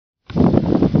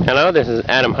Hello, this is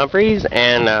Adam Humphreys,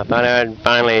 and I thought I'd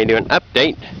finally do an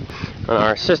update on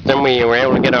our system. We were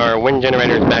able to get our wind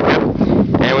generators back up,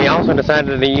 and we also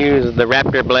decided to use the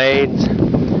Raptor blades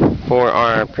for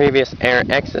our previous Air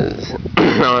X's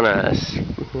on a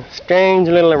strange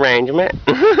little arrangement.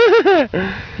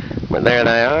 But there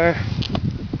they are,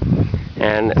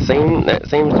 and it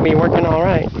seems to be working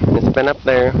alright. It's been up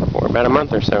there for about a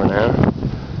month or so now.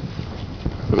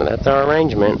 That's our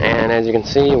arrangement, and as you can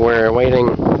see, we're awaiting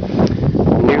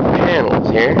new panels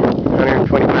here,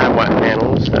 125 watt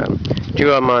panels, 2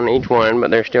 of them on each one,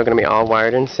 but they're still going to be all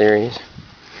wired in series.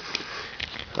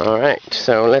 Alright,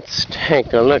 so let's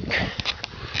take a look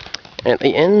at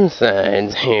the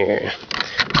insides here.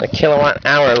 The kilowatt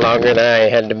hour logger that I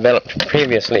had developed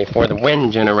previously for the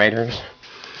wind generators.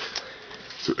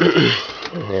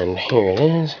 And here it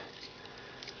is.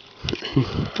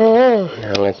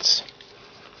 Now let's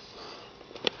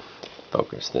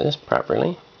focus this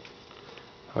properly.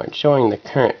 It's showing the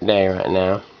current day right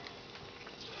now,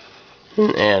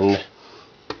 and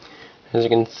as you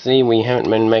can see, we haven't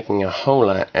been making a whole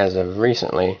lot as of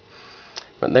recently,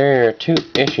 but there are two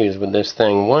issues with this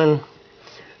thing. One,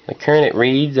 the current it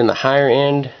reads in the higher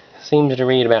end seems to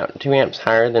read about 2 amps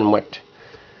higher than what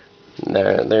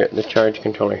the charge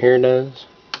controller here does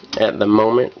at the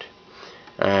moment.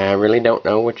 I really don't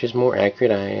know which is more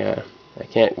accurate. I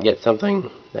can't get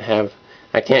something to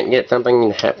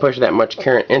push that much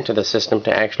current into the system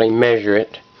to actually measure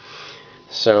it,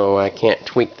 so I can't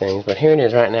tweak things. But here it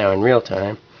is right now in real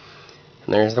time,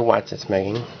 and there's the watts it's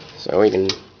making, so we can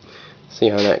see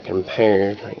how that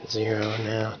compares. Like 0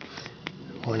 now,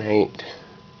 1.8.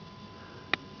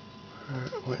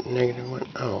 What -1?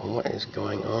 Oh, what is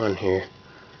going on here?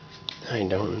 I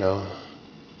don't know,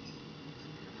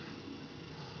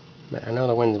 but I know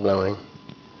the wind's blowing,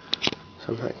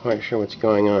 so I'm not quite sure what's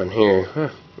going on here.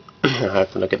 I'll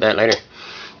have to look at that later.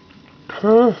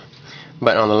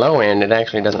 But on the low end, it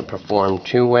actually doesn't perform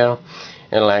too well.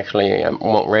 It'll actually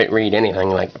won't read anything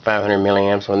like 500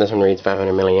 milliamps. When this one reads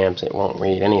 500 milliamps, it won't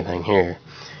read anything here.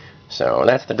 So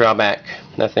that's the drawback.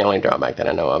 That's the only drawback that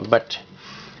I know of. But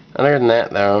other than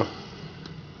that, though,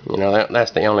 you know,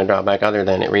 that's the only drawback other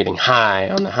than it reading high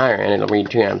on the higher end. It'll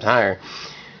read 2 amps higher,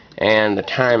 and the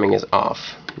timing is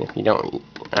off. If you don't,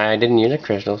 I didn't use a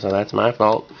crystal, so that's my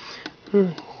fault.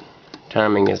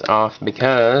 Timing is off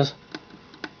because,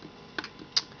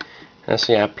 let's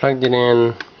see, I plugged it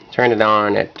in, turned it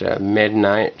on at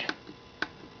midnight,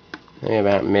 maybe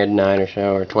about midnight or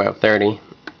so, or 12:30,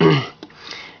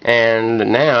 and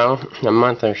now, a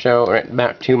month or so, or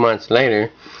about 2 months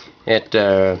later, it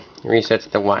resets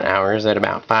the watt hours at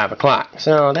about 5 o'clock.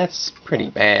 So that's pretty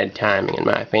bad timing in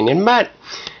my opinion, but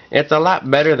it's a lot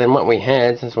better than what we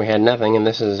had, since we had nothing, and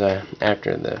this is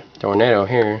after the tornado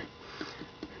here.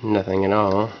 Nothing at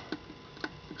all.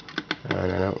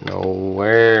 And I don't know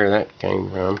where that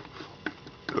came from.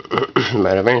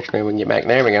 But eventually we can get back.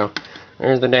 There we go.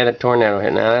 There's the day the tornado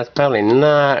hit. Now that's probably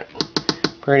not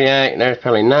there's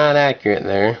probably not accurate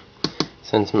there,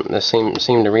 since this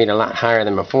seemed to read a lot higher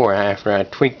than before after I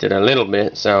tweaked it a little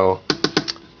bit, so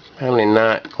probably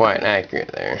not quite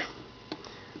accurate there.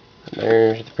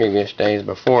 There's the previous days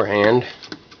beforehand.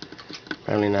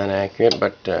 Probably not accurate,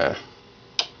 but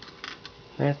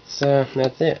that's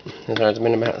it. So it's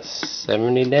been about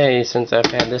 70 days since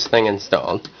I've had this thing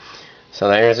installed. So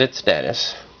there's its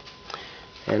status.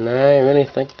 And I really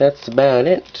think that's about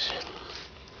it.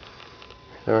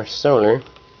 Our solar,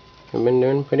 we've been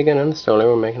doing pretty good on the solar.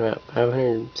 We're making about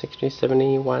 560,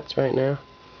 70 watts right now,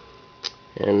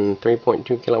 and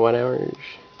 3.2 kilowatt hours.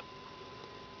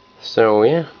 So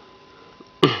yeah.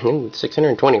 Ooh,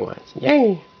 620 watts.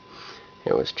 Yay!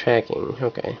 It was tracking.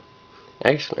 Okay.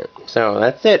 Excellent. So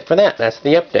that's it for that. That's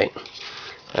the update.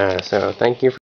 So thank you for